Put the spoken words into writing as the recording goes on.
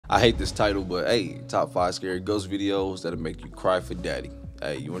I hate this title, but hey, top 5 scary ghost videos that'll make you cry for daddy.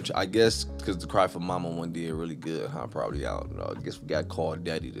 Hey, you want? I guess because the cry for mama one did really good, huh? Probably, I don't know. I guess we got called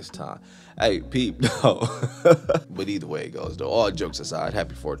daddy this time. Hey, peep, no. But either way it goes, though. All jokes aside,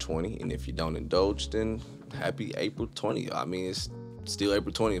 happy 420, and if you don't indulge, then happy April 20th. I mean, it's still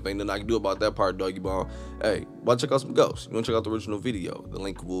April 20th. Ain't nothing I can do about that part, doggy bone. Hey, wanna check out some ghosts? You wanna check out the original video? The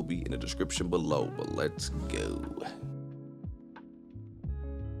link will be in the description below. But let's go.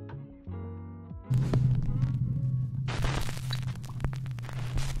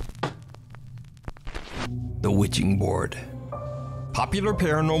 The Witching Board. Popular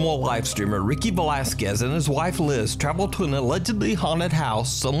paranormal live streamer Ricky Velasquez and his wife Liz traveled to an allegedly haunted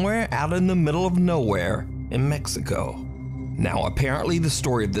house somewhere out in the middle of nowhere in Mexico. Now apparently the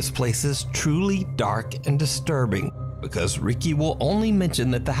story of this place is truly dark and disturbing because Ricky will only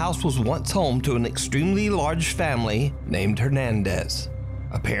mention that the house was once home to an extremely large family named Hernandez.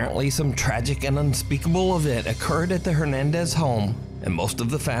 Apparently some tragic and unspeakable event occurred at the Hernandez home, and most of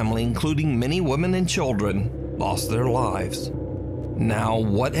the family, including many women and children, lost their lives. Now,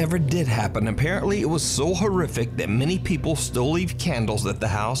 whatever did happen, apparently it was so horrific that many people still leave candles at the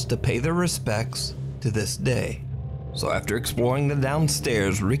house to pay their respects to this day. So after exploring the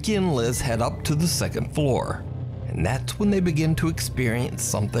downstairs, Ricky and Liz head up to the 2nd floor, and that's when they begin to experience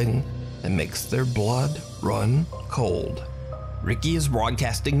something that makes their blood run cold. Ricky is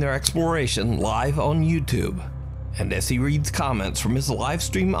broadcasting their exploration live on YouTube, and as he reads comments from his live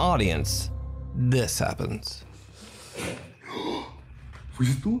stream audience, this happens.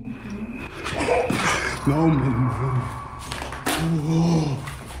 ¿Fuiste tú? No, man.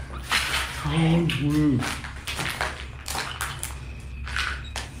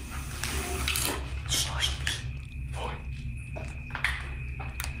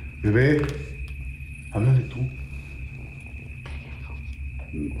 Bebé, háblale tú.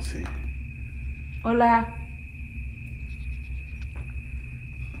 No sé. Hola.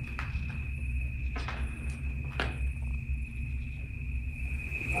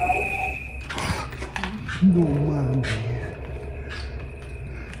 No mames.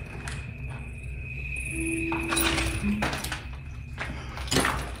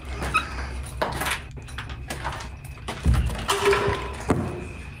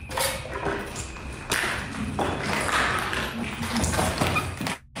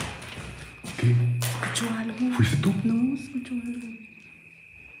 ¿Qué? ¿Escuchó algo? ¿Fuiste tú? No, escuchó algo.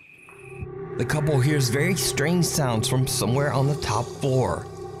 The couple hears very strange sounds from somewhere on the top floor.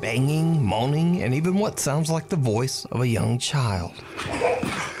 Banging, moaning, and even what sounds like the voice of a young child.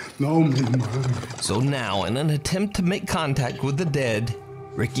 No, man. So now, in an attempt to make contact with the dead,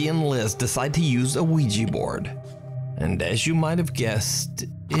 Ricky and Liz decide to use a Ouija board. And as you might have guessed,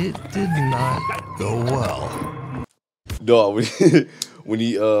 it did not go well. Dog, when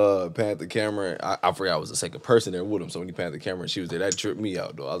he panned the camera, I forgot I was the second person there with him, so when he panned the camera and she was there, that tripped me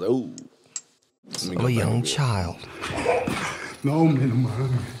out, though. I was like, ooh. Of a young child. No, man.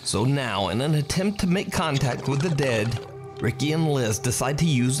 So now, in an attempt to make contact with the dead, Ricky and Liz decide to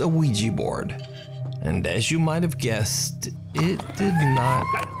use a Ouija board. And as you might have guessed, it did not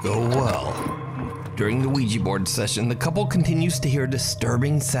go well. During the Ouija board session, the couple continues to hear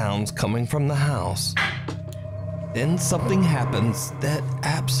disturbing sounds coming from the house. Then something happens that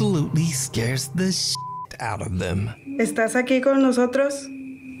absolutely scares the shit out of them. ¿Estás aquí con nosotros?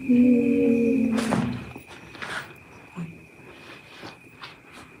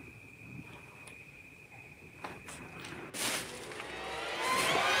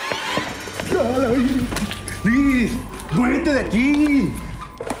 ¡Liz! ¡Muévete de aquí!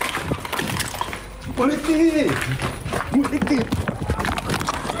 ¡Muévete! ¡Muévete!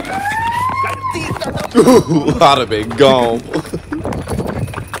 I'd have been gone.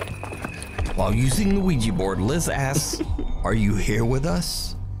 While using the Ouija board, Liz asks, "Are you here with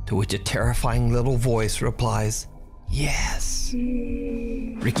us?" To which a terrifying little voice replies, "Yes."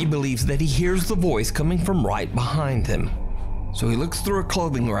 Ricky believes that he hears the voice coming from right behind him. So he looks through a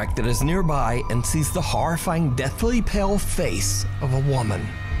clothing rack that is nearby and sees the horrifying, deathly pale face of a woman.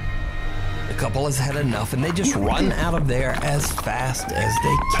 The couple has had enough and they just run out of there as fast as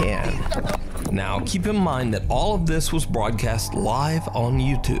they can. Now, keep in mind that all of this was broadcast live on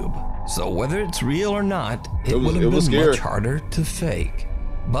YouTube. So whether it's real or not, it would have been much harder to fake.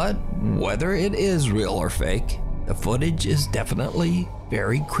 But whether it is real or fake, the footage is definitely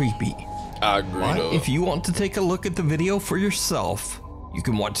very creepy. I agree, though. If you want to take a look at the video for yourself, you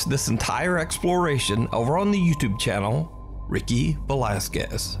can watch this entire exploration over on the YouTube channel, Ricky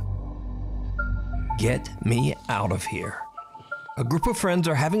Velasquez. Get me out of here. A group of friends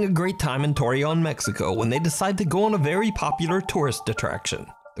are having a great time in Torreon, Mexico when they decide to go on a very popular tourist attraction.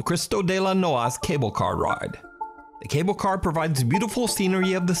 the Cristo de la Noa's cable car ride. The cable car provides beautiful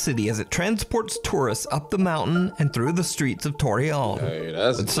scenery of the city as it transports tourists up the mountain and through the streets of Torreon. Hey,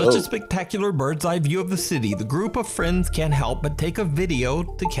 that's With dope. such a spectacular bird's eye view of the city, the group of friends can't help but take a video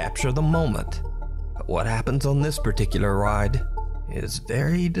to capture the moment. But what happens on this particular ride is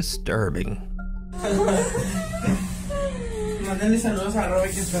very disturbing. Mándale saludos a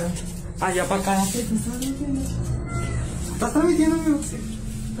Robert que está allá para acá. ¿Estás transmitiendo, amigo? Sí.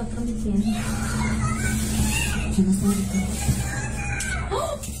 Está transmitiendo. ¿Quién está gritando?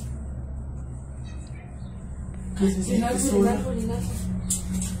 ¿Qué se siente sola?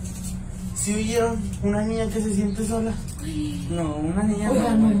 ¿Sí oyeron? ¿Una niña que se siente sola? No, una niña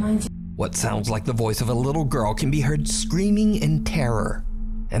no. What sounds like the voice of a little girl can be heard screaming in terror,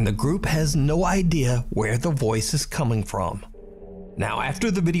 and the group has no idea where the voice is coming from. Now,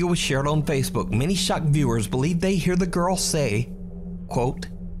 after the video was shared on Facebook, many shocked viewers believe they hear the girl say, quote,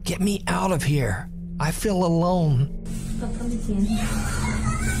 "Get me out of here. I feel alone."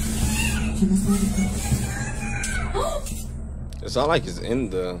 It sounds like it's in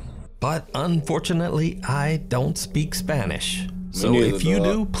the... But unfortunately, I don't speak Spanish. So neither, if you dog.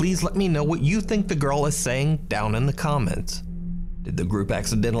 do, please let me know what you think the girl is saying down in the comments. Did the group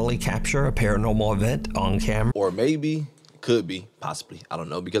accidentally capture a paranormal event on camera? Or maybe, could be, possibly, I don't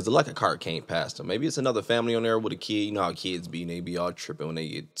know, because the lucky cart came past them. Maybe it's another family on there with a kid. You know how kids be, and they be all tripping when they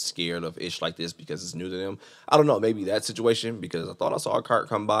get scared of ish like this because it's new to them. I don't know, maybe that situation, because I thought I saw a cart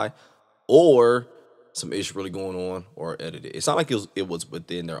come by, or some ish really going on, or edited. It sounded like it was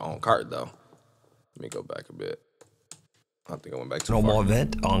within their own cart, though. Let me go back a bit. I think I went back too Paranormal far.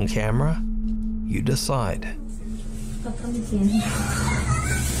 event on camera? You decide.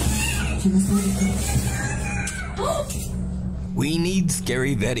 We need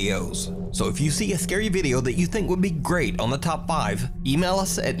scary videos. So if you see a scary video that you think would be great on the top 5, email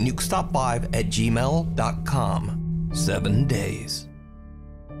us at nukestop5@gmail.com. 7 days.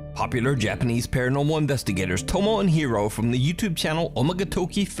 Popular Japanese paranormal investigators Tomo and Hiro from the YouTube channel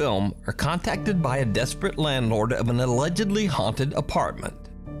Omagatoki Film are contacted by a desperate landlord of an allegedly haunted apartment.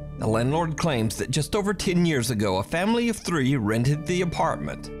 The landlord claims that just over 10 years ago, a family of 3 rented the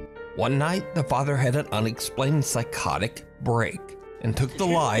apartment. One night, the father had an unexplained psychotic break and took the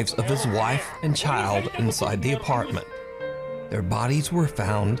lives of his wife and child inside the apartment. Their bodies were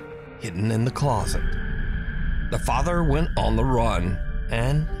found hidden in the closet. The father went on the run,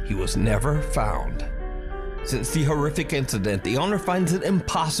 and he was never found. Since the horrific incident, the owner finds it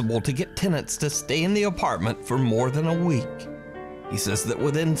impossible to get tenants to stay in the apartment for more than a week. He says that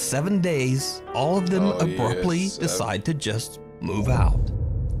within 7 days, all of them abruptly decide to just move out.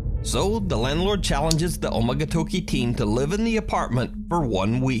 So the landlord challenges the Omagatoki team to live in the apartment for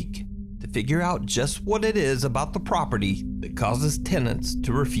 1 week to figure out just what it is about the property that causes tenants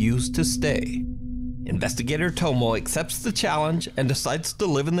to refuse to stay. Investigator Tomo accepts the challenge and decides to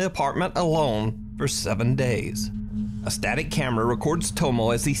live in the apartment alone for 7 days. A static camera records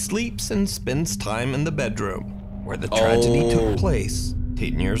Tomo as he sleeps and spends time in the bedroom, where the tragedy took place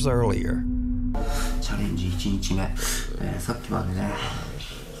 10 years earlier. チャレンジ1日目、さっきまでね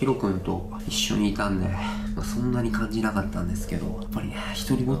ヒロ君と一緒にいたんで、そんなに感じなかったんですけど、やっぱりね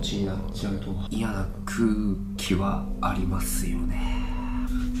一人ぼっちになっちゃうと嫌な空気はありますよね。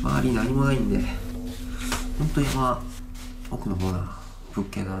周り何もないんで本当山奥の方な物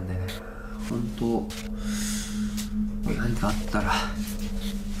件なんでね、本当何かあったら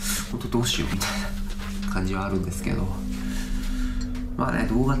本当どうしようみたいな感じはあるんですけど、まあね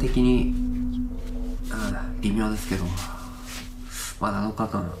動画的に微妙ですけど、まあ7日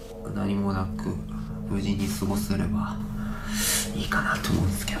間何もなく無事に過ごせればいいかなと思う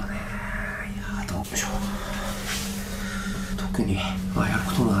んですけどね。いやどうでしょう。特にまあやる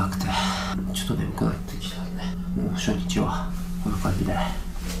こともなくてちょっと眠くなってきたんで、もう初日はこんな感じで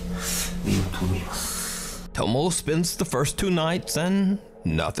寝ようと思います。 Tomo spends the first 2 nights and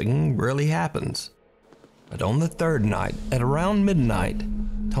nothing really happens. But on the 3rd night, at around midnight,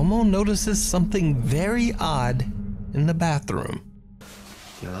 Tomo notices something very odd in the bathroom.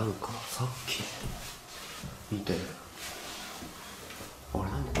 いやなんかさっき見てあれな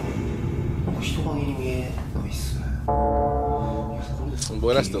んか人影に見えないっすね。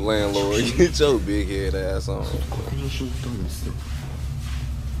 Boy, that's the landlord. Get your big head ass on. 確認しに行ったんですよ。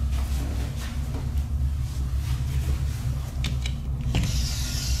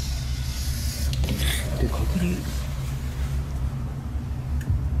で確認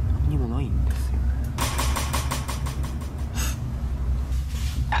何もないんですよね。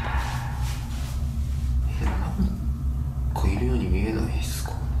なんかいるように見えないっす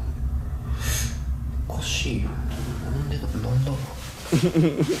か。おかしいよ。なんでなんだろう。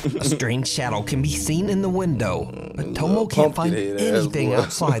A strange shadow can be seen in the window, but Tomo can't find anything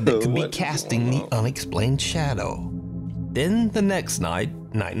outside that could be casting the unexplained shadow. Then the next night,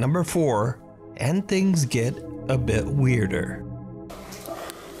 night number 4, and things get a bit weirder.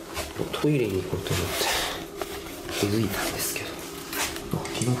 トイレに行こうと思って気づいたんですけど、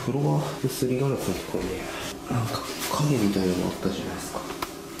昨日フロアのすりガラスのところになんか影みたいなのがあったじゃないですか。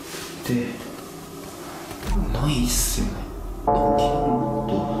で、ないっすよね。なんか昨日もっ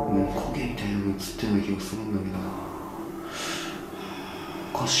と、影みたいなの映ってるような気がするんだけどな。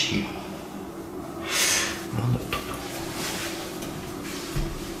おかしいよな。なんだったんだ。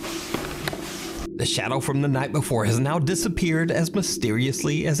The shadow from the night before has now disappeared as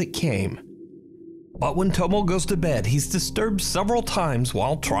mysteriously as it came. But when Tomo goes to bed, he's disturbed several times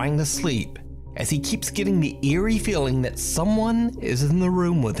while trying to sleep, as he keeps getting the eerie feeling that someone is in the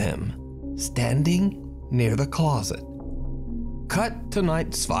room with him, standing near the closet. Cut to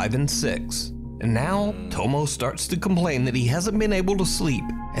nights 5 and 6, and now Tomo starts to complain that he hasn't been able to sleep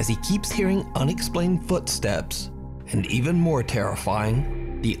as he keeps hearing unexplained footsteps, and even more terrifying,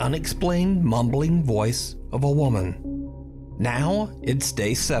 the unexplained mumbling voice of a woman. Now it's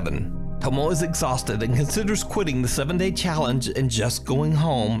day 7. Tomo is exhausted and considers quitting the 7-day challenge and just going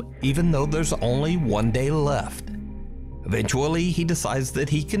home, even though there's only 1 day left. Eventually, he decides that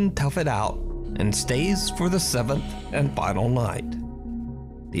he can tough it out and stays for the 7th and final night.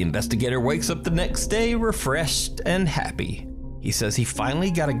 The investigator wakes up the next day refreshed and happy. He says he finally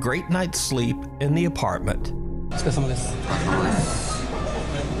got a great night's sleep in the apartment. お疲れ様です。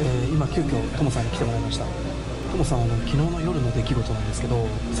今急遽トモさんに来てもらいました。トモさん、昨日の夜の出来事なんですけど、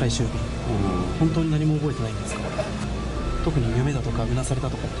最終日、本当に何も覚えてないんですか？特に夢だとかうなされた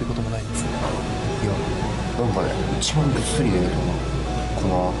とかっていうこともないんですか？いや、なんかね、一番ぐっすり寝れたか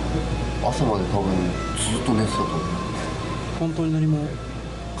な。朝まで多分ずっと寝てたと思う。本当に何も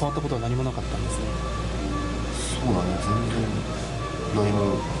変わったことは何もなかったんですね。そうだね、全然何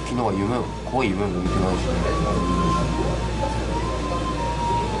も。昨日は怖い夢も見てないしね。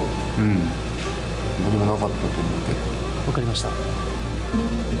何もなかったと思うけど。わかりました。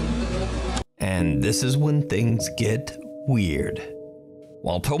And this is when things get weird.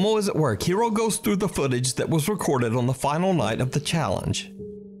 While Tomo is at work, Hiro goes through the footage that was recorded on the final night of the challenge.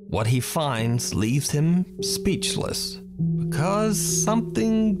 What he finds leaves him speechless, because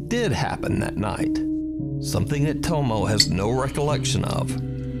something did happen that night. Something that Tomo has no recollection of.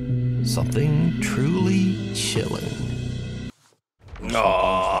 Something truly chilling.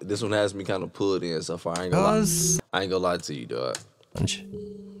 No, this one has me kind of pulled in so far. I ain't gonna lie to you, dog.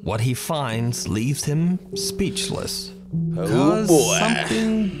 What he finds leaves him speechless. Oh boy.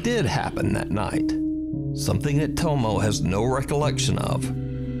 Something did happen that night. Something that Tomo has no recollection of.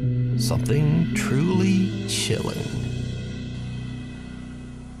 Something truly chilling.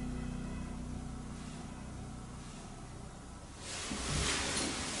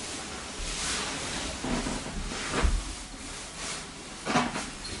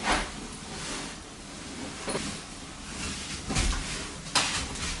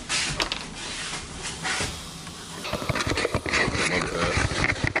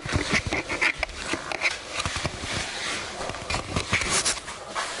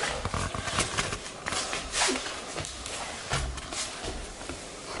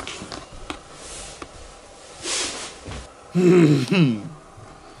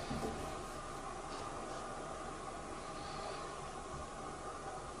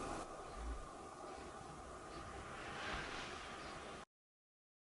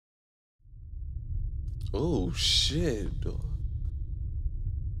 Oh shit, dog.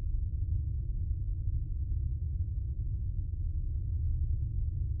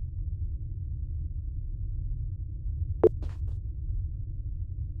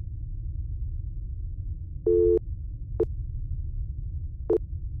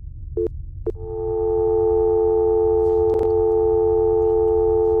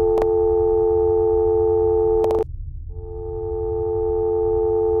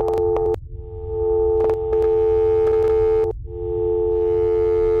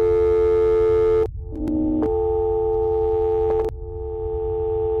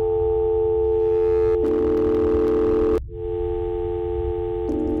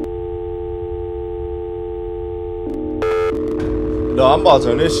 No, I'm about to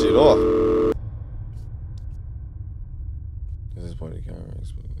turn this shit off. This is point of the camera.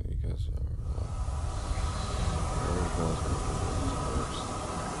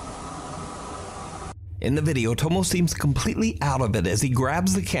 In the video, Tomo seems completely out of it as he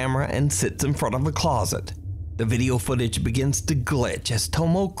grabs the camera and sits in front of the closet. The video footage begins to glitch as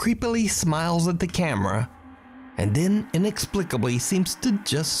Tomo creepily smiles at the camera and then inexplicably seems to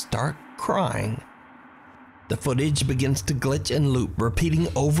just start crying. The footage begins to glitch and loop, repeating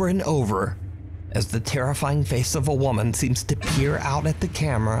over and over as the terrifying face of a woman seems to peer out at the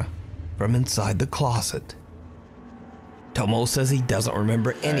camera from inside the closet. Tomo says he doesn't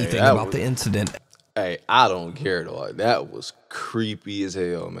remember anything about the incident. Hey, I don't care though. That was creepy as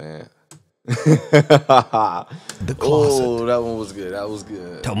hell, man. The closet. Oh, that one was good. That was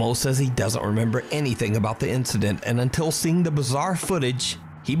good. Tomo says he doesn't remember anything about the incident, and until seeing the bizarre footage,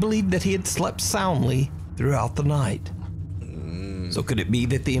 he believed that he had slept soundly throughout the night. So could it be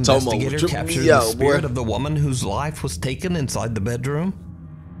that the investigator captured the spirit of the woman whose life was taken inside the bedroom?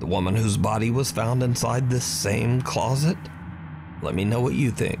 The woman whose body was found inside this same closet? Let me know what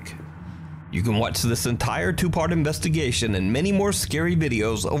you think. You can watch this entire 2-part investigation and many more scary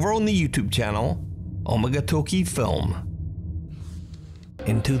videos over on the YouTube channel, Omega Toki Film.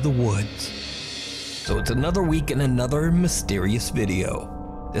 Into the Woods. So it's another week and another mysterious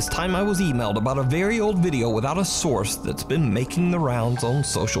video. This time I was emailed about a very old video without a source that's been making the rounds on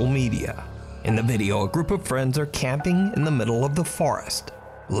social media. In the video, a group of friends are camping in the middle of the forest.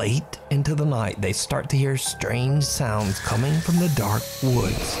 Late into the night, they start to hear strange sounds coming from the dark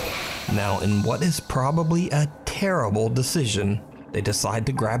woods. Now, in what is probably a terrible decision, they decide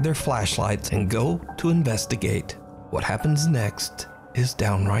to grab their flashlights and go to investigate. What happens next is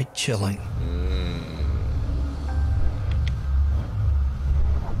downright chilling.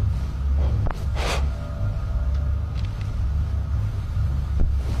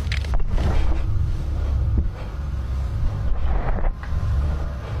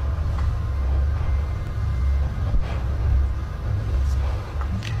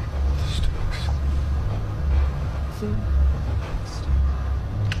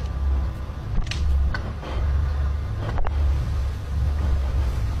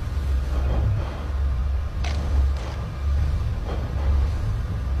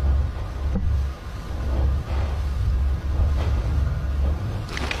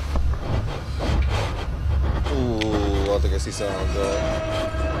 Ooh, I think I see something, dog.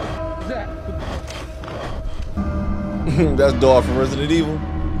 That's Dog from Resident Evil.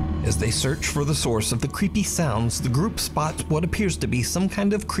 As they search for the source of the creepy sounds, the group spots what appears to be some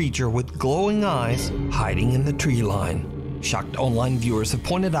kind of creature with glowing eyes hiding in the tree line. Shocked online viewers have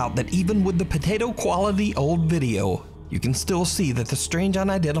pointed out that even with the potato quality old video, you can still see that the strange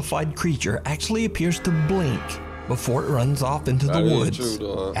unidentified creature actually appears to blink before it runs off into the woods,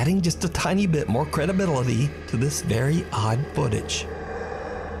 adding just a tiny bit more credibility to this very odd footage.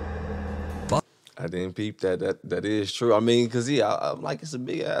 I didn't peep that. That is true. I mean, cause yeah, I'm like, it's a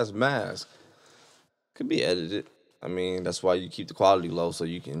big ass mask. Could be edited. I mean, that's why you keep the quality low so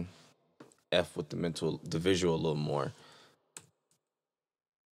you can F with the visual a little more.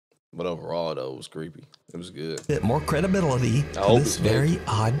 But overall, though, it was creepy. It was good. Bit more credibility to this very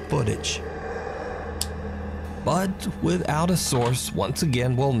odd footage. But without a source, once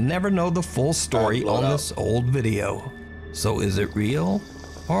again, we'll never know the full story on this old video. So is it real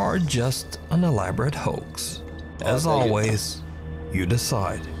or just an elaborate hoax? As always, you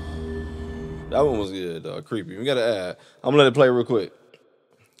decide. That one was good, creepy. We gotta add. I'm gonna let it play real quick.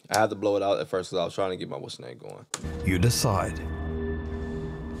 I had to blow it out at first because I was trying to get my what's name going. You decide.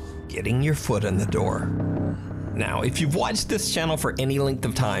 Getting your foot in the door. Now, if you've watched this channel for any length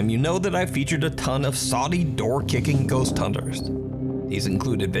of time, you know that I've featured a ton of Saudi door-kicking ghost hunters. These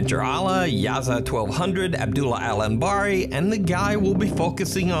include Adventure Allah, Yaza 1200, Abdullah Al-Anbari, and the guy we'll be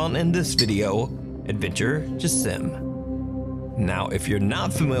focusing on in this video, Adventure Jassim. Now, if you're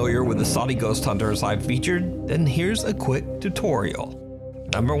not familiar with the Saudi ghost hunters I've featured, then here's a quick tutorial.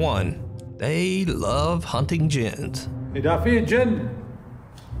 Number 1, they love hunting jinns. إذا في جن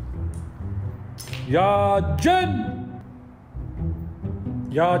يا جن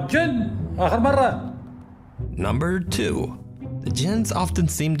يا جن آخر مرة. Number 2, the jinns often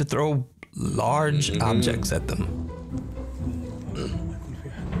seem to throw large objects at them.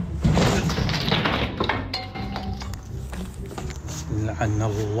 لعن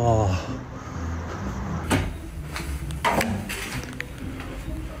الله.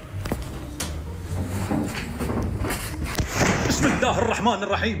 بسم الله الرحمن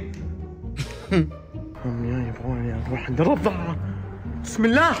الرحيم. نروح عند الرضا. بسم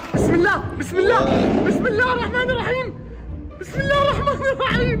الله بسم الله بسم الله بسم الله الرحمن الرحيم. بسم الله الرحمن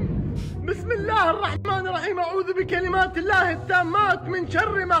الرحيم. بسم الله الرحمن الرحيم. أعوذ بكلمات الله التامات من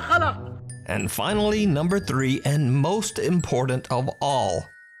شر ما خلق. And finally, number 3, and most important of all,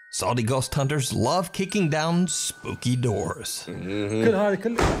 Saudi ghost hunters love kicking down spooky doors. كل هذه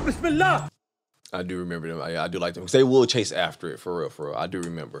كله بسم الله. I do remember them. I do like them because they will chase after it for real. I do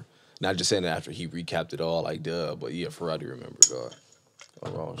remember. Not just saying it after he recapped it all, like, duh. But yeah, for real, I do remember, dog.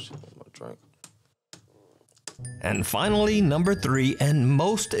 Oh, shit, I'm gonna drink. And finally, number 3, and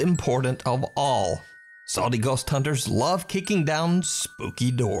most important of all, Saudi ghost hunters love kicking down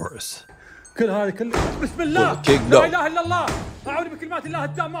spooky doors. كل هذه كله بسم الله kick لا down. اله الا الله اعوذ بكلمات الله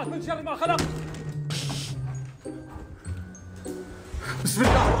التامات من شر ما خلق. بسم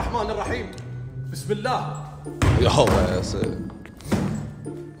الله الرحمن الرحيم. بسم الله. Yo, that's it.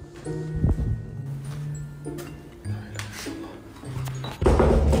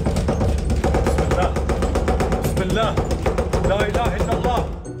 بسم الله لا اله الا الله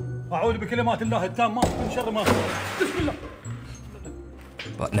اعوذ بكلمات الله التامات من شر ما خلق. بسم الله.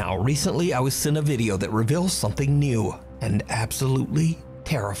 But now recently I was sent a video that reveals something new and absolutely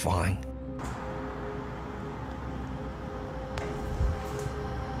terrifying.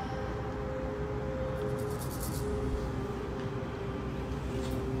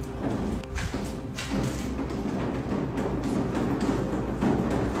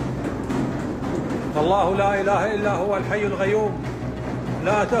 الله لا اله الا هو الحي الغيوم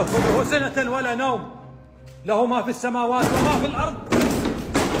لا تاخذه سنه ولا نوم له ما في السماوات وما في الارض.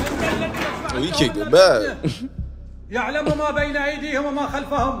 He kicked it bad. يعلم ما بين ايديهم وما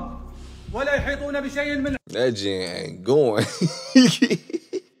خلفهم ولا يحيطون بشيء من. That gin ain't going.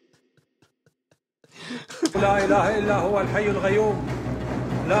 لا اله الا هو الحي الغيوم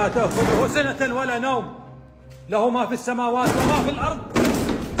لا تاخذه سنه ولا نوم له ما في السماوات وما في الارض.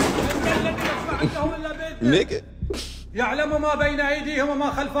 Nigga. يعلم ما بين ايديهم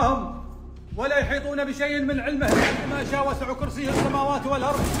وما خلفهم ولا يحيطون بشيء من علمه إلا ما شاء وسع كرسيه السماوات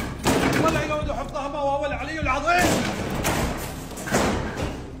والارض ولا يؤود حفظهما وهو العلي العظيم.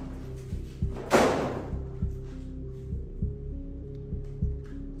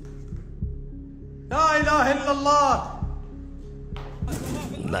 لا اله الا الله.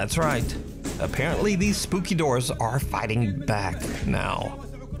 That's right. Apparently these spooky doors are fighting back now.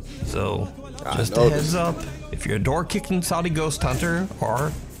 So, just a heads up, if you're a door-kicking Saudi ghost hunter,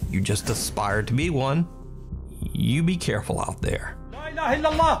 or you just aspire to be one, you be careful out there. لا اله الا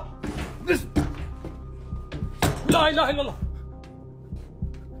الله. لا اله الا الله.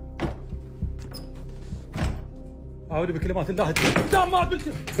 أعوذ بكلمات الله التامات من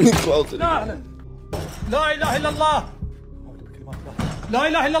Close to لا لا إله إلا الله. أعوذ بكلمات الله. لا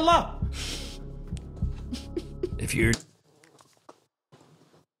إله إلا الله. If you're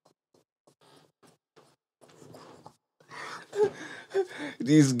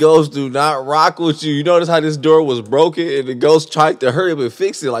These ghosts do not rock with you. You notice how this door was broken and the ghost tried to hurry up and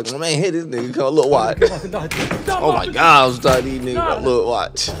fix it. Like, man, hit this nigga. Come look, watch. Oh my God, I was starting these niggas. Look,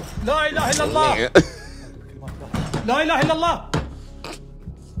 watch. لا إله إلا الله. لا إله إلا الله.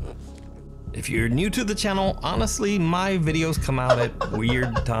 If you're new to the channel, honestly, my videos come out at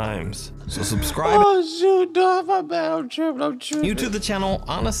weird times. So subscribe. Oh shoot, dog, my bad. I'm tripping. New to the channel,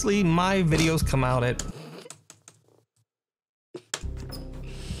 honestly, my videos come out at.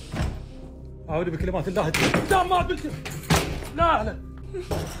 أعوذ بكلمات الله التامات من لا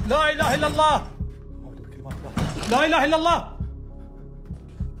لا إله إلا الله. أعوذ بكلمات الله. لا إله إلا الله.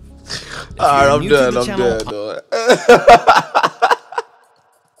 Alright, I'm done. I'm done, dog.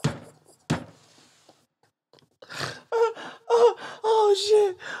 Oh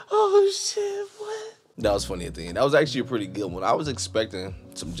shit. Oh shit. What? That was funny at the end. That was actually a pretty good one. I was expecting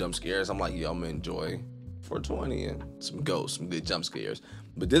some jump scares. I'm like, yo, I'm gonna enjoy 420 and some ghosts, some good jump scares.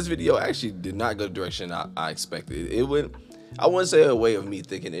 But this video actually did not go the direction I expected. It went, I wouldn't say a way of me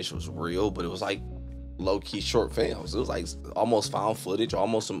thinking this was real, but it was like low-key short films. It was like almost found footage,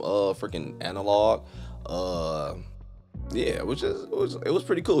 almost some freaking analog. Yeah, which is it was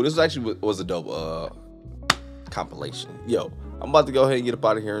pretty cool. This actually was a dope compilation. Yo, I'm about to go ahead and get up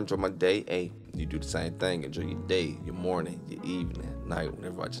out of here and enjoy my day. Hey, you do the same thing. Enjoy your day, your morning, your evening, night,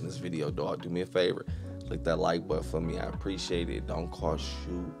 whenever watching this video, dog. Do me a favor. Click that like button for me. I appreciate it. Don't cost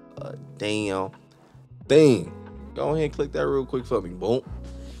you a damn thing. Go ahead and click that real quick for me. Boom.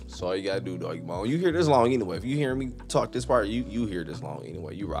 That's all you gotta do, dog. You hear this long anyway. If you hear me talk this part, you hear this long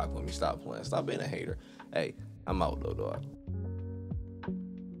anyway. You rock with me. Stop playing. Stop being a hater. Hey, I'm out though, dog.